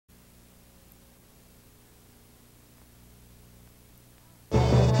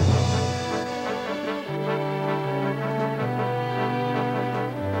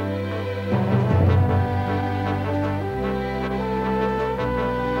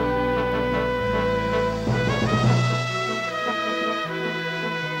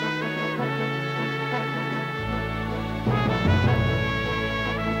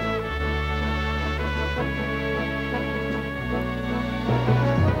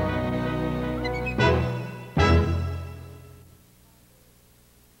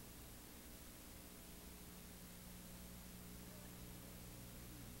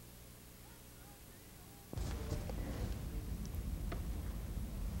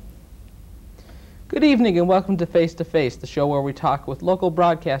Good evening and welcome to Face to Face, the show where we talk with local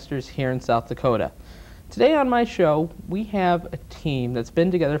broadcasters here in South Dakota. Today on my show, we have a team that's been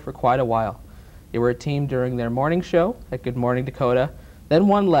together for quite a while. They were a team during their morning show at Good Morning Dakota, then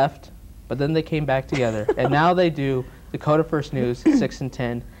one left, but then they came back together, and now they do Dakota First News 6 and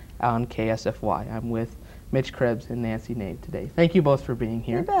 10 on KSFY. I'm with Mitch Krebs and Naeve today. Thank you both for being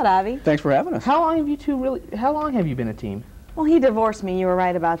here. You bet, Avi. Thanks for having us. How long have you been a team? Well, he divorced me. You were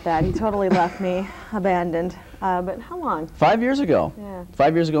right about that. He totally left me abandoned. But how long? 5 years ago. Yeah.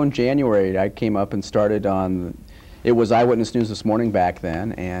 5 years ago in January, I came up and started on, it was Eyewitness News This Morning back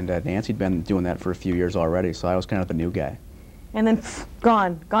then, and Nancy'd been doing that for a few years already, so I was kind of the new guy. And then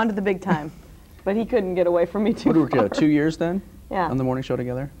gone to the big time. But he couldn't get away from me too far. What were we, 2 years then? Yeah. On the morning show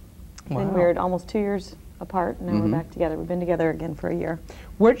together? Wow. Then we were almost 2 years apart, and now we're back together. We've been together again for a year.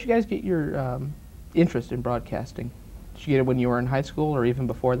 Where did you guys get your interest in broadcasting? Did you get it when you were in high school or even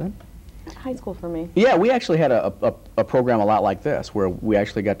before then? High school for me. Yeah, we actually had a program a lot like this, where we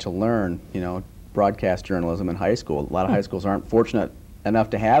actually got to learn, broadcast journalism in high school. A lot of high schools aren't fortunate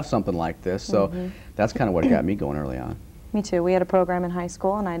enough to have something like this, so that's kind of what got me going early on. Me too. We had a program in high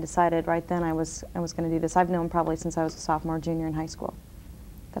school, and I decided right then I was going to do this. I've known probably since I was a sophomore, junior in high school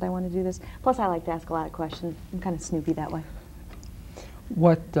that I want to do this. Plus, I like to ask a lot of questions. I'm kind of snoopy that way.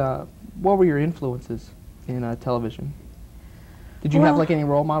 What were your influences in television? Did you have like any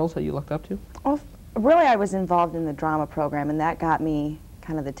role models that you looked up to? Well, really, I was involved in the drama program, and that got me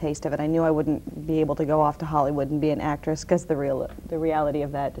kind of the taste of it. I knew I wouldn't be able to go off to Hollywood and be an actress because the reality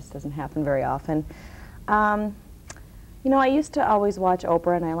of that just doesn't happen very often. I used to always watch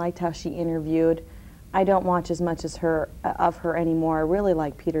Oprah, and I liked how she interviewed. I don't watch as much as of her anymore. I really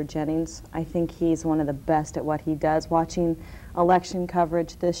like Peter Jennings. I think he's one of the best at what he does. Watching election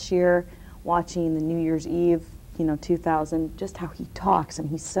coverage this year, watching the New Year's Eve, 2000, just how he talks, and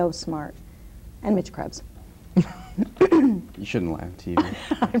he's so smart. And Mitch Krebs. You shouldn't lie on TV.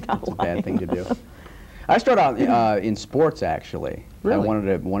 I'm not It's a bad thing to do. I started out in sports, actually. Really?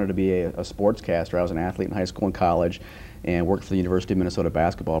 I wanted to be a sportscaster. I was an athlete in high school and college, and worked for the University of Minnesota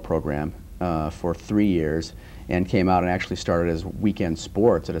basketball program for 3 years, and came out and actually started as weekend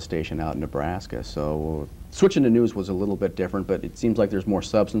sports at a station out in Nebraska. So switching to news was a little bit different, but it seems like there's more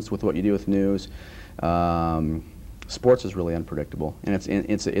substance with what you do with news. Sports is really unpredictable, and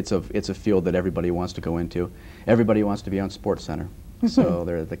it's a field that everybody wants to go into. Everybody wants to be on SportsCenter, so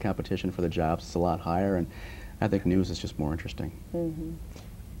the competition for the jobs is a lot higher, and I think news is just more interesting.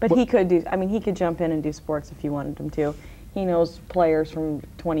 But he could do. I mean, he could jump in and do sports if you wanted him to. He knows players from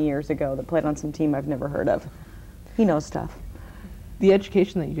 20 years ago that played on some team I've never heard of. He knows stuff. The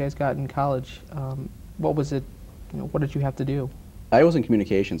education that you guys got in college, what was it? What did you have to do? I was in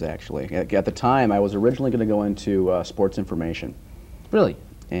communications, actually. At the time, I was originally going to go into sports information. Really?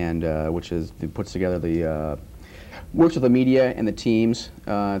 And which is, it puts together the, works with the media and the teams.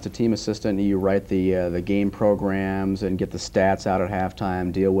 It's a team assistant. You write the game programs and get the stats out at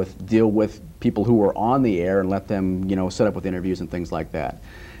halftime, deal with people who are on the air and let them, set up with interviews and things like that.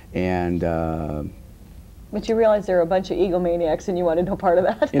 And but you realize there are a bunch of egomaniacs and you wanted no part of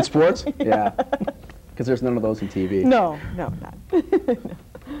that? In sports? Yeah. Because there's none of those in TV. No, not. No.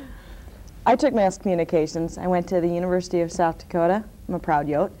 I took mass communications. I went to the University of South Dakota. I'm a proud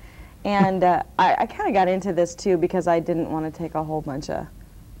Yote. And I kind of got into this, too, because I didn't want to take a whole bunch of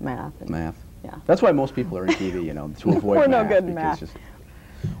math. Math. Yeah. That's why most people are in TV, to avoid We're math. no good in math.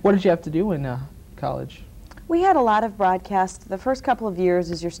 What did you have to do in college? We had a lot of broadcasts. The first couple of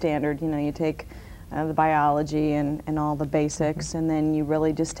years is your standard. You take the biology and all the basics, and then you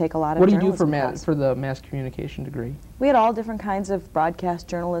really just take a lot of What do you do for the mass communication degree? We had all different kinds of broadcast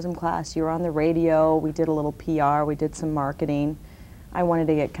journalism class. You were on the radio, we did a little PR, we did some marketing. I wanted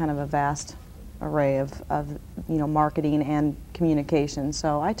to get kind of a vast array of marketing and communication,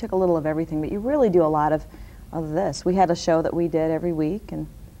 so I took a little of everything, but you really do a lot of this. We had a show that we did every week, and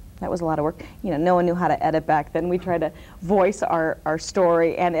that was a lot of work. No one knew how to edit back then. We tried to voice our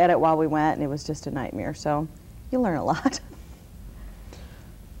story and edit while we went, and it was just a nightmare. So you learn a lot.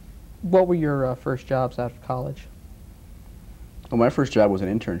 What were your first jobs out of college? Well, my first job was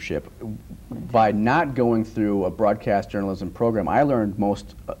an internship. By not going through a broadcast journalism program, I learned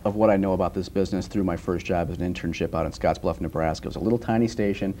most of what I know about this business through my first job as an internship out in Scottsbluff, Nebraska. It was a little tiny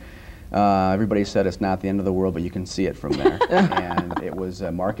station. Everybody said it's not the end of the world, but you can see it from there. And it was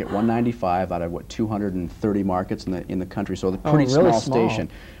market 195 out of 230 markets in the country, so a pretty really small station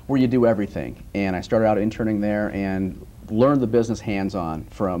where you do everything. And I started out interning there and learned the business hands-on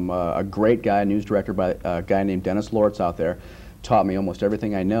from a great guy, news director, by a guy named Dennis Lortz out there. Taught me almost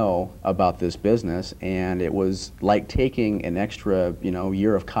everything I know about this business, and it was like taking an extra,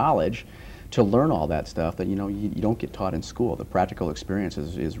 year of college to learn all that stuff that, you know, you don't get taught in school. The practical experience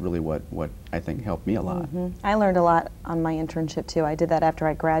is really what I think helped me a lot. I learned a lot on my internship too. I did that after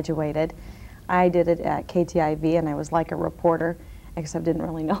I graduated. I did it at KTIV, and I was like a reporter, except didn't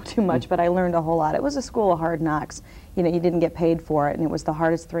really know too much, but I learned a whole lot. It was a school of hard knocks. You know, you didn't get paid for it, and it was the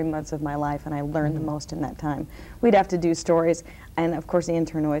hardest 3 months of my life, and I learned the most in that time. We'd have to do stories, and of course the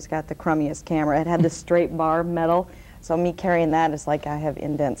intern always got the crummiest camera. It had the straight bar metal, so me carrying that is like I have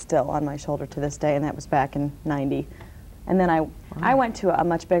indents still on my shoulder to this day, and that was back in '90. And then I went to a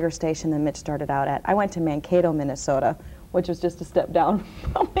much bigger station than Mitch started out at. I went to Mankato, Minnesota, which was just a step down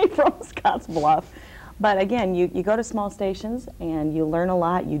probably from Scottsbluff. But again, you go to small stations and you learn a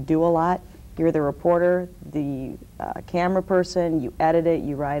lot, you do a lot. You're the reporter, the camera person, you edit it,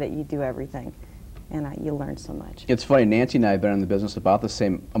 you write it, you do everything. And you learn so much. It's funny, Nancy and I have been in the business about the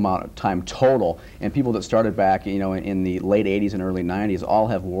same amount of time total, and people that started back, you know, in the late 80s and early 90s all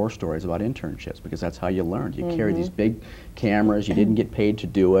have war stories about internships, because that's how you learned. You carried these big cameras, you didn't get paid to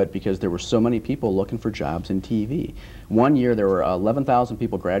do it because there were so many people looking for jobs in TV. One year there were 11,000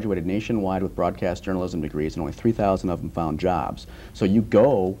 people graduated nationwide with broadcast journalism degrees, and only 3,000 of them found jobs. So you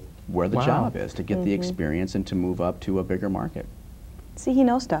go where the job is to get the experience and to move up to a bigger market. See, he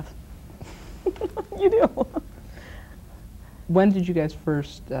knows stuff. You do. When did you guys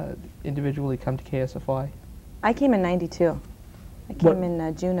first individually come to KSFY? I came in '92. I came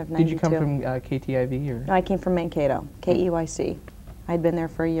in June of '92. Did you come from KTIV or? No, I came from Mankato, KEYC. I'd been there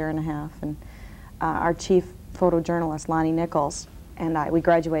for a year and a half, and our chief photojournalist, Lonnie Nichols, and we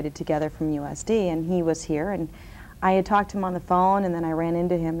graduated together from USD, and he was here, and I had talked to him on the phone, and then I ran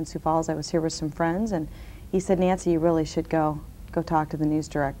into him in Sioux Falls. I was here with some friends, and he said, "Nancy, you really should go talk to the news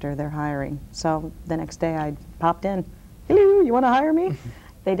director. They're hiring." So the next day I popped in. "Hello, you want to hire me?"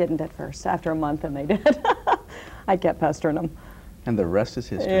 They didn't at first. After a month, and they did. I kept pestering them. And the rest is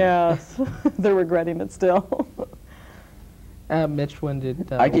history. Yes. They're regretting it still. Mitch, when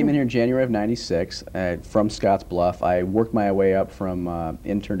did... I came in here in January of '96 from Scottsbluff. I worked my way up from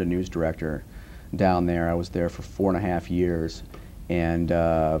intern to news director down there. I was there for 4.5 years. And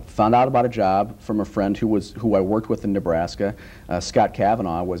found out about a job from a friend who I worked with in Nebraska. Scott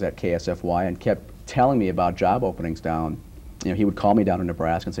Kavanaugh was at KSFY and kept telling me about job openings down. You know, he would call me down to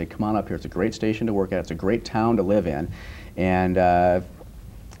Nebraska and say, "Come on up here. It's a great station to work at. It's a great town to live in." And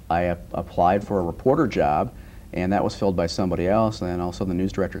I applied for a reporter job, and that was filled by somebody else. And then all of a sudden, the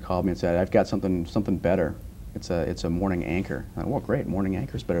news director called me and said, "I've got something better. It's a morning anchor." I went, "Well, great, morning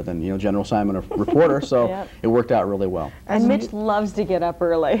anchor's better than, you know, general assignment of reporter." So Yep. It worked out really well. And Mitch loves to get up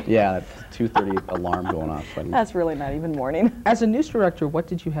early. Yeah, that 2:30 alarm going off. That's really not even morning. As a news director, what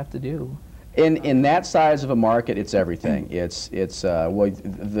did you have to do? In that size of a market, it's everything. Well,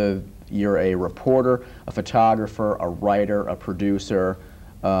 you're a reporter, a photographer, a writer, a producer,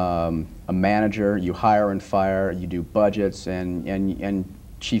 a manager. You hire and fire. You do budgets and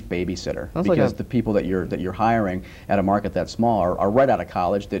chief babysitter, because the people that you're hiring at a market that small are right out of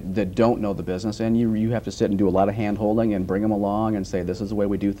college that don't know the business, and you have to sit and do a lot of hand holding and bring them along and say, "This is the way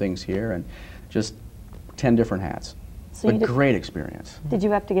we do things here," and just 10 different hats. So But great experience. Did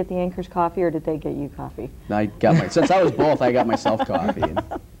you have to get the anchors coffee, or did they get you coffee? I got since I was both, I got myself coffee.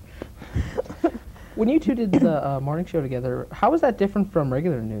 When you two did the morning show together, how was that different from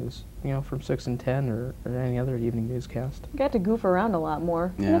regular news? You know, from 6 and 10 or any other evening newscast? You got to goof around a lot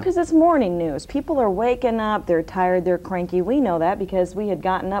more. Yeah. You know, because it's morning news. People are waking up, they're tired, they're cranky. We know that because we had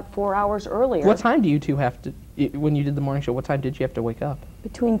gotten up 4 hours earlier. What time do you two have to, when you did the morning show, what time did you have to wake up?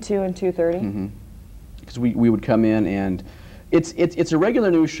 Between 2 and 2:30. Because we would come in, and it's a regular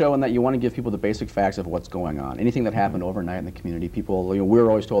news show in that you want to give people the basic facts of what's going on. Anything that happened overnight in the community, people, you know, we're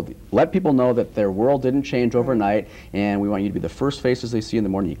always told, let people know that their world didn't change overnight, and we want you to be the first faces they see in the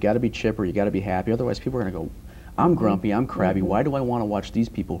morning. You got to be chipper, you got to be happy. Otherwise, people are going to go, "I'm grumpy, I'm crabby. Why do I want to watch these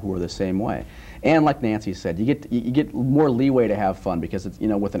people who are the same way?" And like Nancy said, you get more leeway to have fun, because it's, you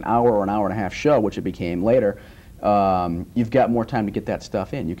know, with an hour or an hour and a half show, which it became later. You've got more time to get that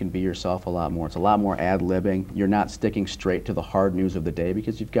stuff in. You can be yourself a lot more. It's a lot more ad-libbing. You're not sticking straight to the hard news of the day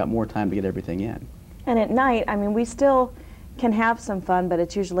because you've got more time to get everything in. And at night, I mean, we still can have some fun, but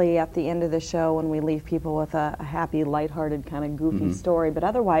it's usually at the end of the show when we leave people with a happy, lighthearted, kind of goofy story. But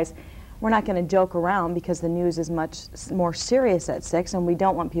otherwise, we're not going to joke around because the news is much more serious at 6, and we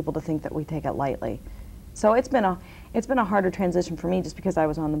don't want people to think that we take it lightly. So it's been a harder transition for me, just because I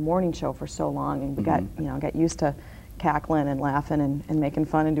was on the morning show for so long, and we got used to cackling and laughing and making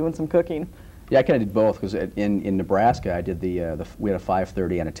fun and doing some cooking. Yeah, I kind of did both, because in Nebraska I did we had a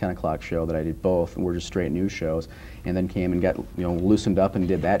 5:30 and a 10 o'clock show that I did both, and we're just straight news shows, and then came and got, you know, loosened up and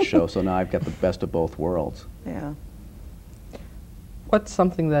did that show. So now I've got the best of both worlds. Yeah. What's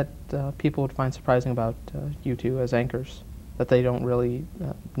something that people would find surprising about you two as anchors that they don't really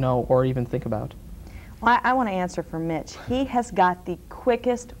know or even think about? Well, I want to answer for Mitch. He has got the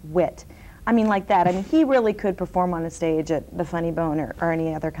quickest wit. I mean, like that. I mean, he really could perform on a stage at the Funny Bone or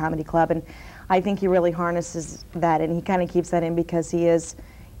any other comedy club, and I think he really harnesses that, and he kind of keeps that in because he is,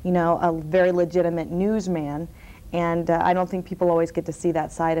 you know, a very legitimate newsman, and I don't think people always get to see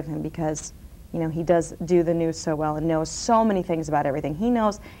that side of him because, you know, he does do the news so well and knows so many things about everything. He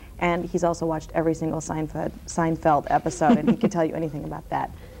knows, and he's also watched every single Seinfeld episode, and he can tell you anything about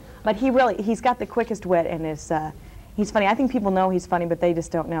that. But he's got the quickest wit, and he's funny. I think people know he's funny, but they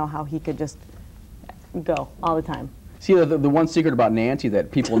just don't know how he could just go all the time. See, the one secret about Nancy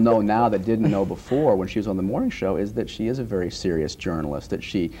that people know now that didn't know before when she was on the morning show is that she is a very serious journalist. That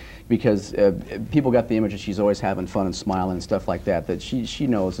because people got the image that she's always having fun and smiling and stuff like that, that she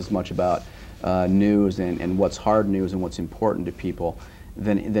knows as much about news and what's hard news and what's important to people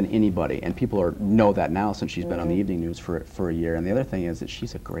than anybody, and people know that now since she's been on the evening news for a year. And the other thing is that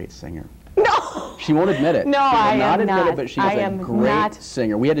she's a great singer. No! She won't admit it. No, I am not. She will not admit it, but she is a great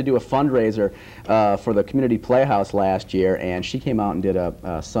singer. We had to do a fundraiser for the community playhouse last year, and she came out and did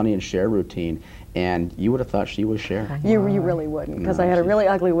a Sonny and Cher routine, and you would have thought she was Cher. You really wouldn't, because I had a really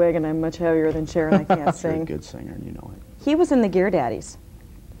ugly wig and I'm much heavier than Cher and I can't sing. She's a good singer, and you know it. He was in the Gear Daddies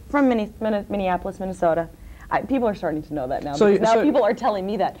from Minneapolis, Minnesota. People are starting to know that now. So people are telling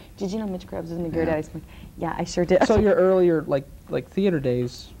me that. Did you know Mitch Krebs was in the Gear Daddies? Like, yeah, I sure did. So your earlier like theater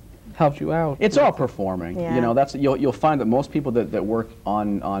days helped you out. It's all performing. Yeah. You know, that's you'll find that most people that work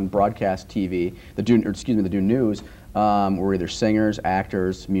on broadcast TV, that do news, were either singers,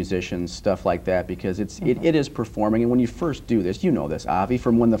 actors, musicians, stuff like that, because it is performing. And when you first do this, you know this, Avi,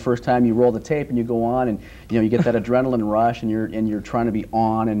 from when the first time you roll the tape and you go on and you get that adrenaline rush and you're trying to be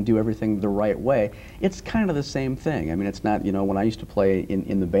on and do everything the right way. It's kind of the same thing. I mean, it's not, when I used to play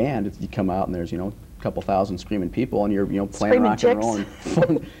in the band, you come out and there's a couple thousand screaming people and you're playing rock and roll and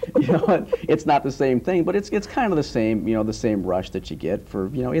fun. It's not the same thing, but it's kind of the same, the same rush that you get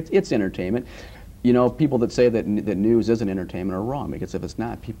for, it's entertainment. People that say that news isn't entertainment are wrong, because if it's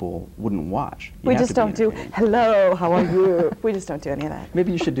not, people wouldn't watch. We just don't do, hello, how are you? We just don't do any of that.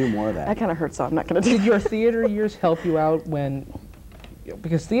 Maybe you should do more of that. That kind of hurts, so I'm not going to do it. Did your theater years help you out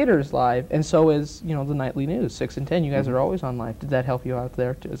because theater is live, and so is, the nightly news, 6 and 10, you guys are always on live. Did that help you out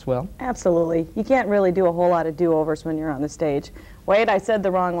there as well? Absolutely. You can't really do a whole lot of do-overs when you're on the stage. Wait, I said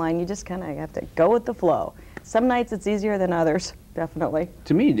the wrong line. You just kind of have to go with the flow. Some nights it's easier than others, definitely.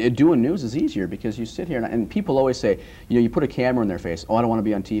 To me, doing news is easier because you sit here and people always say, you put a camera in their face, oh, I don't want to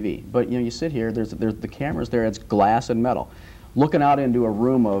be on TV. But you sit here, there's the camera's there, it's glass and metal. Looking out into a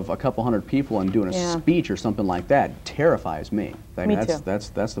room of a couple hundred people and doing a speech or something like that terrifies me. Me too. That's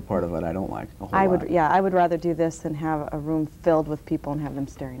the part of it I don't like a whole lot. I would rather do this than have a room filled with people and have them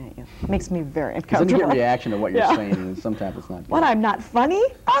staring at you. It makes me very uncomfortable. Then you get a reaction to what you're saying, and sometimes it's not good. What, I'm not funny?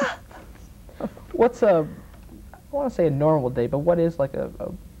 Ah! What's I want to say a normal day, but what is like a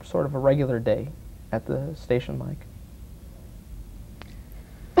sort of a regular day at the station like?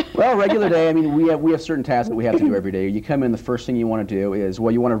 Well, regular day, I mean, we have certain tasks that we have to do every day. You come in, the first thing you want to do is,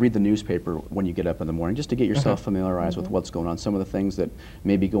 well, you want to read the newspaper when you get up in the morning, just to get yourself familiarized with what's going on, some of the things that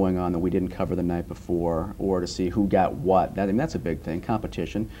may be going on that we didn't cover the night before, or to see who got what. I mean, that's a big thing,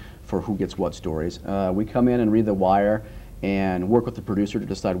 competition for who gets what stories. We come in and read the wire and work with the producer to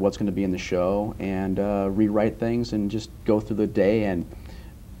decide what's going to be in the show, and rewrite things and just go through the day. And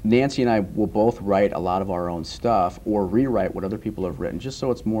Nancy and I will both write a lot of our own stuff or rewrite what other people have written, just so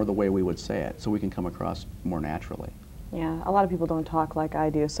it's more the way we would say it, so we can come across more naturally. Yeah, a lot of people don't talk like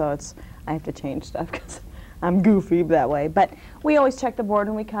I do, so I have to change stuff because I'm goofy that way. But we always check the board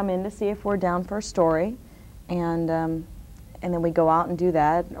when we come in to see if we're down for a story, and then we go out and do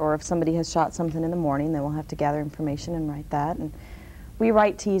that. Or if somebody has shot something in the morning, then we'll have to gather information and write that. And we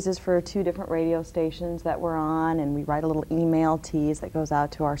write teases for 2 different radio stations that we're on, and we write a little email tease that goes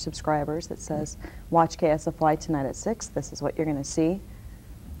out to our subscribers that says, watch KSFY tonight at 6, this is what you're going to see.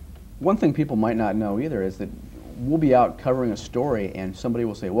 One thing people might not know either is that we'll be out covering a story and somebody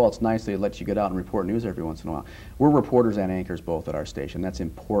will say, well, it's nice they let you get out and report news every once in a while. We're reporters and anchors both at our station. That's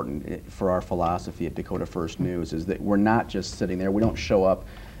important for our philosophy at Dakota First News, is that we're not just sitting there. We don't show up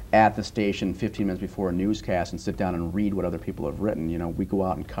at the station 15 minutes before a newscast and sit down and read what other people have written. We go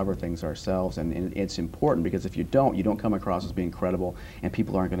out and cover things ourselves, and it's important, because if you don't come across as being credible, and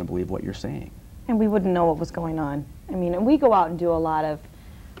people aren't going to believe what you're saying. And we wouldn't know what was going on. I mean, and we go out and do a lot of,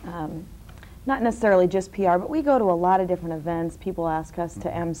 not necessarily just PR, but we go to a lot of different events. People ask us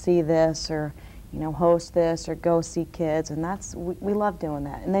to MC this, or host this, or go see kids, and we love doing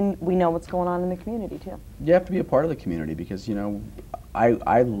that. And then we know what's going on in the community too. You have to be a part of the community, because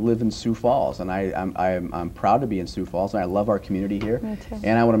I live in Sioux Falls, and I'm proud to be in Sioux Falls, and I love our community here. Me too.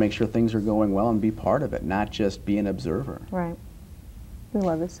 And I want to make sure things are going well and be part of it, not just be an observer. Right. We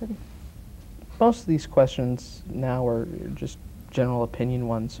love this city. Most of these questions now are just general opinion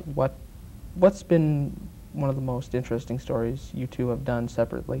ones. What's been one of the most interesting stories you two have done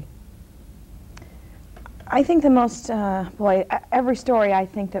separately? I think the most, boy, every story I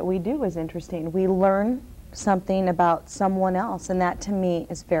think that we do is interesting. We learn something about someone else, and that to me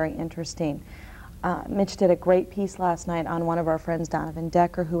is very interesting. Mitch did a great piece last night on one of our friends, Donovan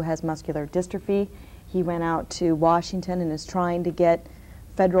Decker, who has muscular dystrophy. He went out to Washington and is trying to get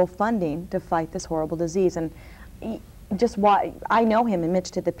federal funding to fight this horrible disease. And just why I know him, and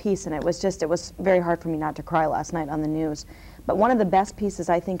Mitch did the piece, and it was very hard for me not to cry last night on the news. But one of the best pieces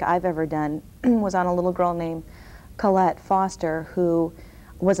I think I've ever done was on a little girl named Colette Foster, who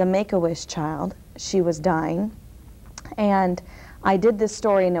was a Make-A-Wish child. She was dying, and I did this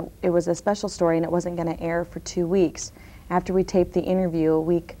story, and it was a special story, and it wasn't going to air for 2 weeks. After we taped the interview,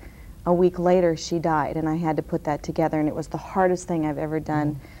 a week later, she died, and I had to put that together, and it was the hardest thing I've ever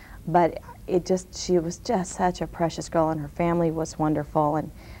done. But she was just such a precious girl, and her family was wonderful,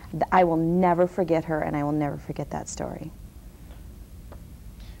 and I will never forget her, and I will never forget that story.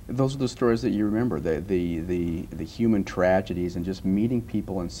 Those are the stories that you remember, the human tragedies, and just meeting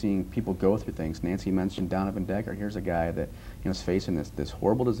people and seeing people go through things. Nancy mentioned Donovan Decker. Here's a guy that is facing this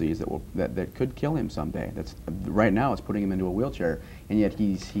horrible disease that could kill him someday. That's right now it's putting him into a wheelchair, and yet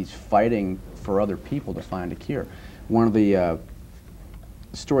he's fighting for other people to find a cure. One of the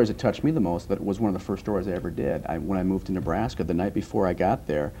stories that touched me the most, that was one of the first stories I ever did. When I moved to Nebraska, the night before I got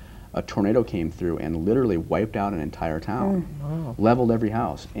there, a tornado came through and literally wiped out an entire town, leveled every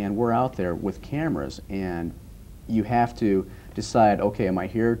house. And we're out there with cameras, and you have to decide, okay, am I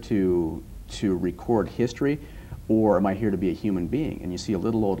here to record history, or am I here to be a human being? And you see a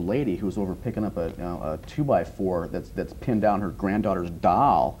little old lady who's over picking up a 2x4 that's pinned down her granddaughter's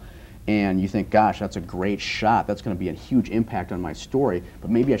doll, and you think, gosh, that's a great shot. That's going to be a huge impact on my story,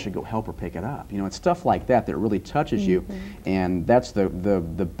 but maybe I should go help her pick it up. You know, it's stuff like that that really touches you, and that's the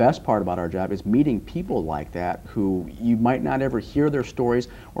best part about our job, is meeting people like that who you might not ever hear their stories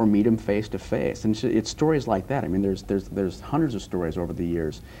or meet them face to face. And it's stories like that. I mean, there's hundreds of stories over the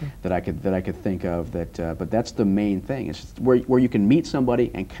years that I could think of. But that's the main thing. It's just where you can meet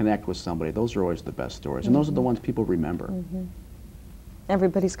somebody and connect with somebody. Those are always the best stories, and those are the ones people remember.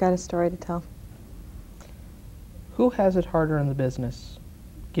 Everybody's got a story to tell. Who has it harder in the business,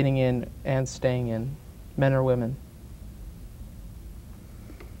 getting in and staying in, men or women?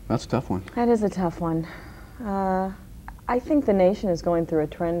 That's a tough one. That is a tough one. I think the nation is going through a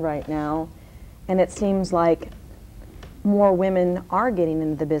trend right now, and it seems like more women are getting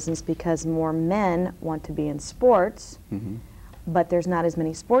into the business because more men want to be in sports, but there's not as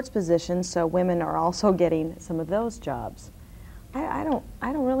many sports positions, so women are also getting some of those jobs. I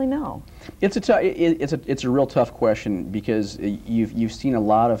don't really know. It's a real tough question, because you've seen a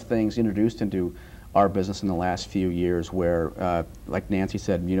lot of things introduced into our business in the last few years where, like Nancy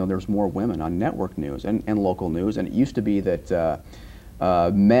said, you know, there's more women on network news and local news, and it used to be that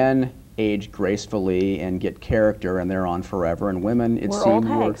men age gracefully and get character and they're on forever, and women, it seemed,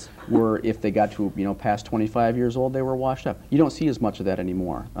 were if they got to, you know, past 25 years old, they were washed up. You don't see as much of that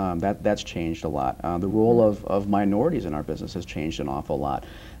anymore. That's changed a lot. The role of minorities in our business has changed an awful lot.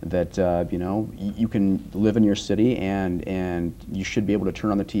 That you know, you can live in your city and you should be able to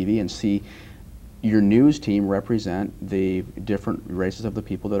turn on the TV and see your news team represent the different races of the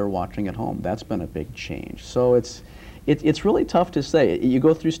people that are watching at home. That's been a big change. So it's really tough to say. You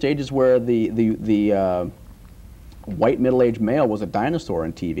go through stages where the white middle-aged male was a dinosaur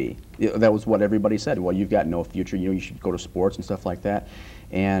on TV. That was what everybody said. Well, you've got no future. You know, you should go to sports and stuff like that.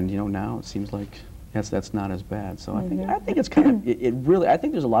 And you know, now it seems like that's not as bad. So I think it's kind of it really. I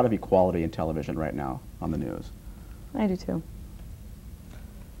think there's a lot of equality in television right now on the news. I do too.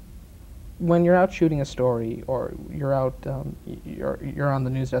 When you're out shooting a story, or you're out, you're on the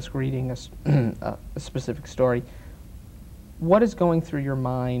news desk reading a specific story, what is going through your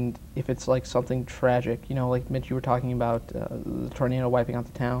mind if it's like something tragic? You know, like Mitch, you were talking about the tornado wiping out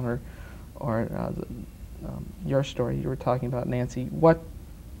the town, or your story you were talking about, Nancy.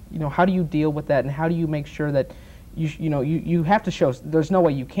 How do you deal with that, and how do you make sure that you have to show? There's no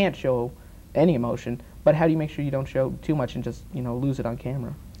way you can't show any emotion, but how do you make sure you don't show too much and just lose it on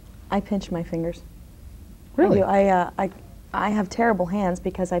camera? I pinch my fingers. Really? I have terrible hands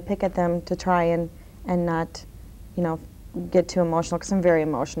because I pick at them to try and not, get too emotional, because I'm very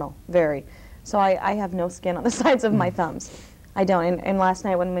emotional, very. So I have no skin on the sides of my thumbs. I don't. And last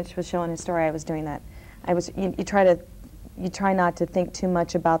night when Mitch was showing his story, I was doing that. You try to, you try not to think too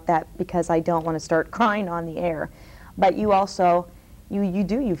much about that because I don't want to start crying on the air. But you also,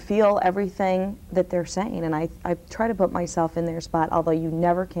 you feel everything that they're saying, and I try to put myself in their spot, although you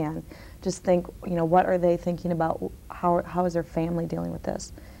never can. Just think, you know, what are they thinking about? How is their family dealing with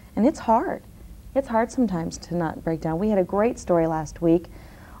this? And it's hard. It's hard sometimes to not break down. We had a great story last week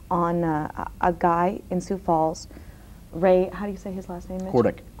on a guy in Sioux Falls, Ray, how do you say his last name?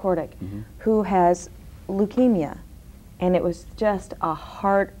 Cordick. Cordick, who has leukemia. And it was just a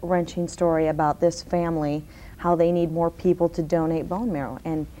heart-wrenching story about this family, how they need more people to donate bone marrow.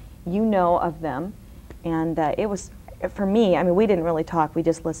 And you know of them. And it was, for me, I mean, we didn't really talk. We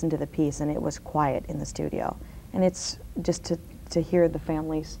just listened to the piece, and it was quiet in the studio. And it's just to hear the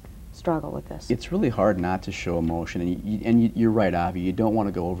families struggle with this. It's really hard not to show emotion. And you're right, Avi. You don't want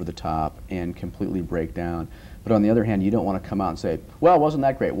to go over the top and completely break down. But on the other hand, you don't want to come out and say, well, wasn't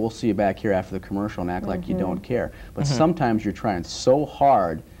that great? We'll see you back here after the commercial, and act like you don't care. But sometimes you're trying so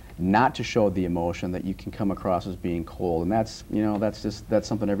hard not to show the emotion that you can come across as being cold. And that's, you know, that's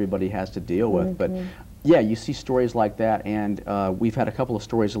something everybody has to deal with. But yeah, you see stories like that, and we've had a couple of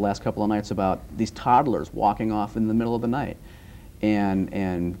stories the last couple of nights about these toddlers walking off in the middle of the night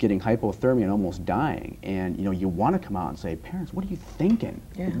and getting hypothermia and almost dying. And you know, you want to come out and say, parents, what are you thinking?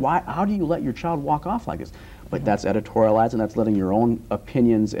 Why? How do you let your child walk off like this? But that's editorializing. That's letting your own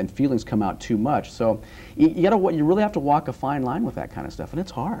opinions and feelings come out too much. So you really have to walk a fine line with that kind of stuff, and it's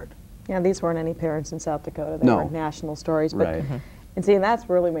hard. Yeah, these weren't any parents in South Dakota. They No. were national stories. But, Right. And see, and that's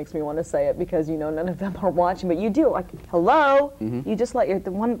really makes me want to say it, because you know none of them are watching. But you do, like, hello. You just let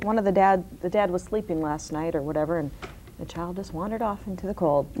one of the dad was sleeping last night or whatever, and the child just wandered off into the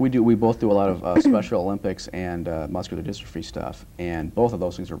cold. We both do a lot of Special Olympics and muscular dystrophy stuff, and both of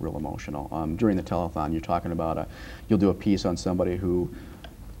those things are real emotional. During the telethon, you're talking about you'll do a piece on somebody who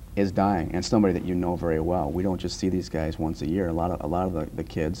is dying, and somebody that you know very well. We don't just see these guys once a year. A lot of the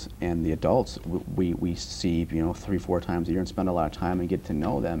kids and the adults we see, you know, 3-4 times a year and spend a lot of time and get to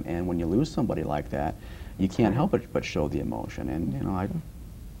know them. And when you lose somebody like that, you can't help but show the emotion. And you know, I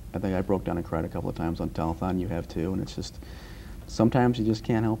think I broke down and cried a couple of times on telethon. You have too, and it's just sometimes you just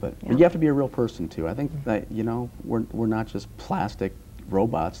can't help it. But you have to be a real person too. I think that, you know, we're not just plastic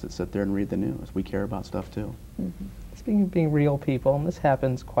robots that sit there and read the news. We care about stuff too. Speaking of being real people, and this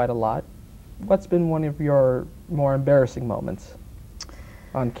happens quite a lot, what's been one of your more embarrassing moments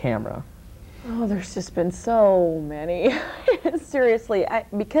on camera? Oh, there's just been so many. Seriously,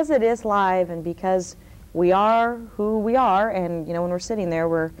 because it is live, and because we are who we are, and you know, when we're sitting there,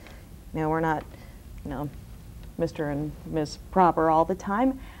 we're not, you know, Mr. and Miss Proper all the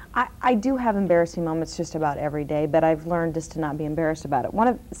time. I do have embarrassing moments just about every day, but I've learned just to not be embarrassed about it.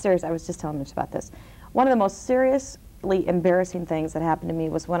 I was just telling Mitch about this. One of the most seriously embarrassing things that happened to me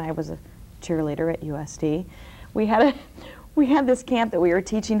was when I was a cheerleader at USD. We had this camp that we were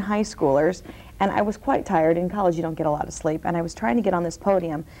teaching high schoolers, and I was quite tired. In college, you don't get a lot of sleep, and I was trying to get on this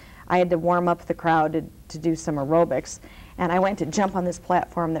podium. I had to warm up the crowd to do some aerobics, and I went to jump on this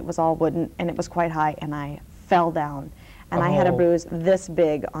platform that was all wooden, and it was quite high, and I fell down. And I had a bruise this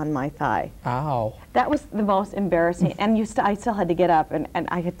big on my thigh. Ow. That was the most embarrassing. And I still had to get up, and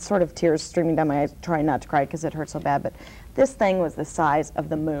I had sort of tears streaming down my eyes, trying not to cry because it hurt so bad. But this thing was the size of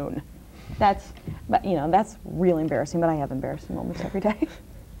the moon. But you know, that's really embarrassing. But I have embarrassing moments every day.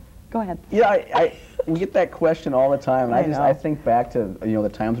 Go ahead. Yeah, we get that question all the time, and I I think back to, you know, the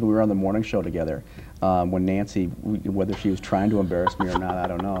times when we were on the morning show together. When Nancy, whether she was trying to embarrass me or not, I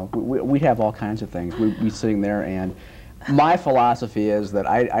don't know. We'd have all kinds of things. We'd be sitting there, and my philosophy is that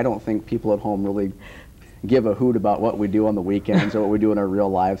I don't think people at home really give a hoot about what we do on the weekends or what we do in our real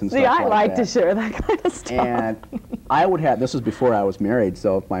lives and stuff like that. See, I like to share that kind of stuff. And I would have, this was before I was married,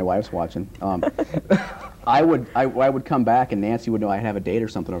 so if my wife's watching, I would come back and Nancy would know I'd have a date or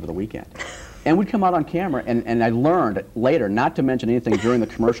something over the weekend. And we'd come out on camera, and I learned later not to mention anything during the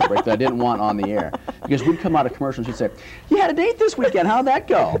commercial break that I didn't want on the air. Because we'd come out of commercial and she'd say, "You had a date this weekend, how'd that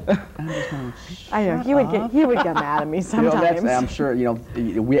go?" I know, he would get mad at me sometimes. You know, I'm sure, you know,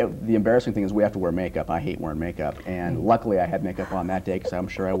 the embarrassing thing is we have to wear makeup. I hate wearing makeup. And luckily I had makeup on that day because I'm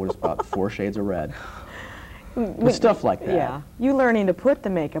sure I was about 4 shades of red. With stuff like that. Yeah, you learning to put the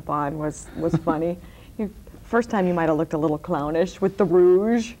makeup on was funny. First time you might have looked a little clownish with the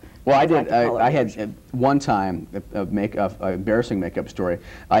rouge. Well, I did. I had one time an embarrassing makeup story.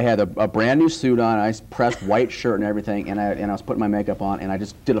 I had a brand new suit on. I pressed white shirt and everything, and I was putting my makeup on, and I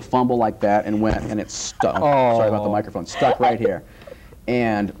just did a fumble like that and went, and it stuck. Oh. Sorry about the microphone. Stuck right here.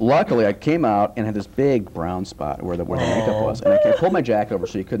 And luckily, I came out and had this big brown spot where the makeup was, and I pulled my jacket over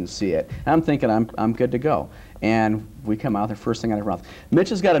so you couldn't see it. And I'm thinking I'm good to go. And we come out, the first thing out of her mouth. Mitch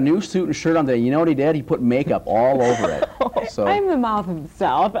has got a new suit and shirt on today. You know what he did? He put makeup all over it. So, I'm the mouth of the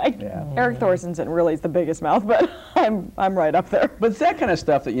South. Eric Thorstensen really is the biggest mouth, but I'm right up there. but it's that kind of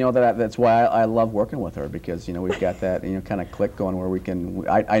stuff that, you know, that's why I love working with her, because, you know, we've got that, you know, kind of click going where we can,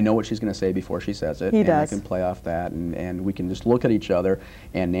 I know what she's going to say before she says it. He and does. I can play off that, and we can just look at each other,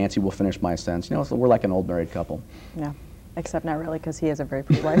 and Nancy will finish my sentence. You know, so we're like an old married couple. Yeah, except not really, because he has a very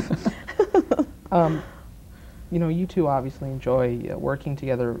pretty wife. You know, you two obviously enjoy working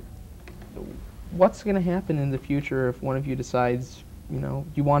together. What's going to happen in the future if one of you decides, you know,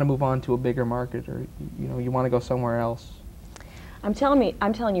 you want to move on to a bigger market, or, you know, you want to go somewhere else? I'm telling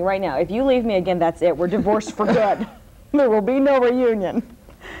you right now, if you leave me again, that's it. We're divorced for good. There will be no reunion.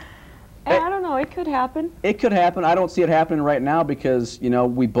 And I don't know, it could happen. It could happen. I don't see it happening right now because, you know,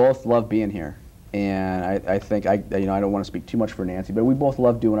 we both love being here. And I think, you know, I don't want to speak too much for Nancy, but we both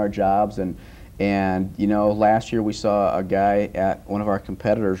love doing our jobs. And you know, last year we saw a guy at one of our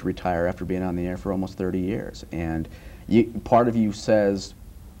competitors retire after being on the air for almost 30 years. And part of you says,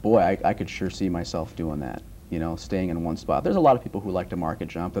 boy, I could sure see myself doing that, you know, staying in one spot. There's a lot of people who like to market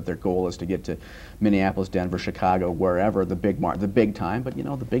jump, that their goal is to get to Minneapolis, Denver, Chicago, wherever, the big time. But you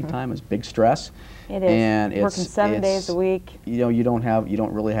know, the big time is big stress. It is. And working 7 days a week. You know, you don't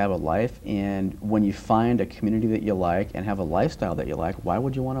really have a life. And when you find a community that you like and have a lifestyle that you like, why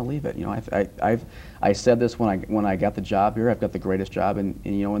would you want to leave it? You know, I said this when I got the job here. I've got the greatest job in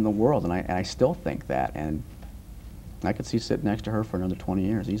the world, and I still think that. And I could see sitting next to her for another 20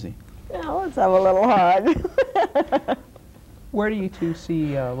 years, easy. Yeah, let's have a little hug. Where do you two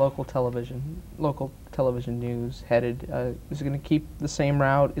see local television news headed? Is it going to keep the same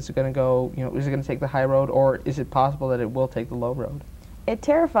route? Is it going to go, you know, is it going to take the high road, or is it possible that it will take the low road? It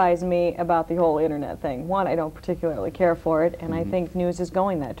terrifies me about the whole internet thing. One, I don't particularly care for it, and I think news is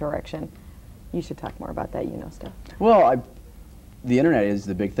going that direction. You should talk more about that, you know stuff. Well, the internet is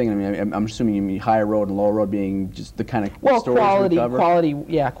the big thing. I mean, I'm assuming you mean high road and low road being just the kind of stories we cover.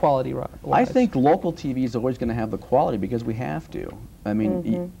 quality. I think local TV is always going to have the quality because we have to. I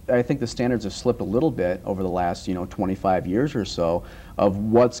mean, I think the standards have slipped a little bit over the last, 25 years or so of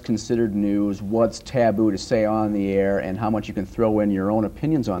what's considered news, what's taboo to say on the air, and how much you can throw in your own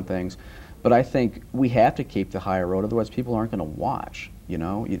opinions on things. But I think we have to keep the higher road, otherwise people aren't going to watch. You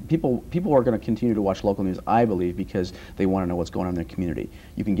know, people are going to continue to watch local news, I believe, because they want to know what's going on in their community.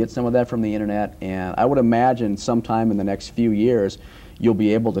 You can get some of that from the internet, and I would imagine sometime in the next few years, you'll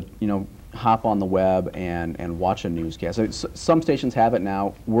be able to, hop on the web and watch a newscast. Some stations have it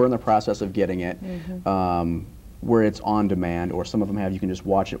now. We're in the process of getting it, where it's on demand, or some of them have. You can just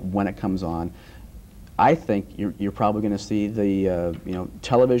watch it when it comes on. I think you're probably going to see the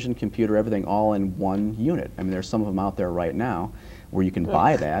television, computer, everything all in one unit. I mean, there's some of them out there right now where you can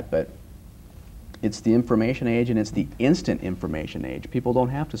buy that, but it's the information age, and it's the instant information age. People don't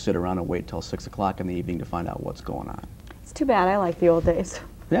have to sit around and wait till 6 o'clock in the evening to find out what's going on. It's too bad. I like the old days.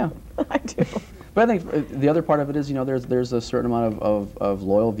 Yeah. I do. But I think the other part of it is, there's a certain amount of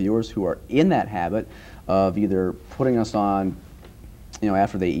loyal viewers who are in that habit of either putting us on,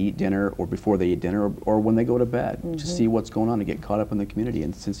 after they eat dinner or before they eat dinner, or when they go to bed, to see what's going on, to get caught up in the community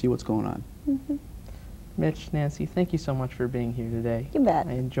and to see what's going on. Mitch, Nancy, thank you so much for being here today. You bet.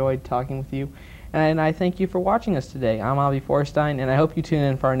 I enjoyed talking with you, and I thank you for watching us today. I'm Avi Forstein, and I hope you tune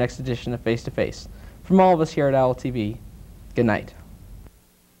in for our next edition of Face to Face. From all of us here at Owl TV, good night.